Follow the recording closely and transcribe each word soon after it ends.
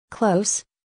Close.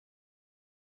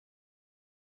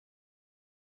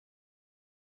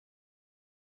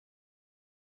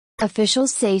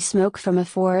 Officials say smoke from a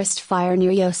forest fire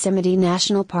near Yosemite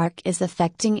National Park is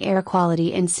affecting air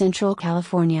quality in Central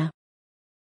California.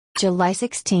 July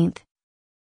 16.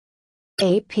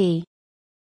 AP.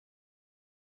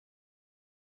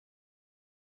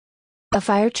 A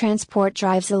fire transport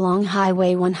drives along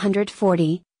Highway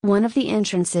 140, one of the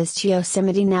entrances to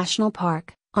Yosemite National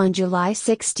Park, on July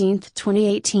 16,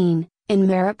 2018, in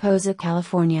Mariposa,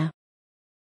 California.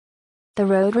 The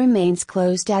road remains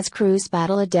closed as crews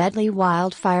battle a deadly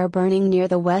wildfire burning near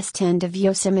the west end of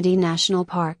Yosemite National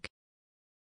Park.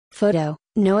 Photo,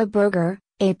 Noah Berger,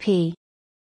 AP.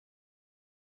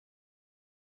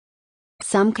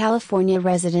 Some California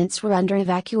residents were under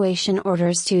evacuation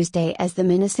orders Tuesday as the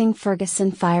menacing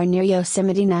Ferguson Fire near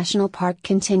Yosemite National Park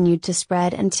continued to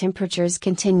spread and temperatures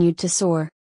continued to soar.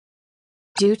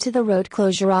 Due to the road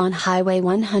closure on Highway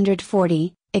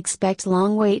 140, expect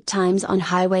long wait times on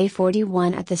Highway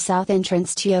 41 at the south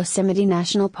entrance to Yosemite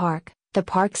National Park, the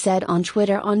park said on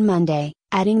Twitter on Monday,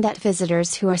 adding that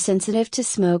visitors who are sensitive to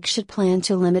smoke should plan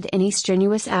to limit any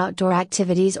strenuous outdoor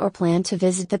activities or plan to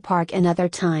visit the park another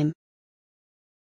time.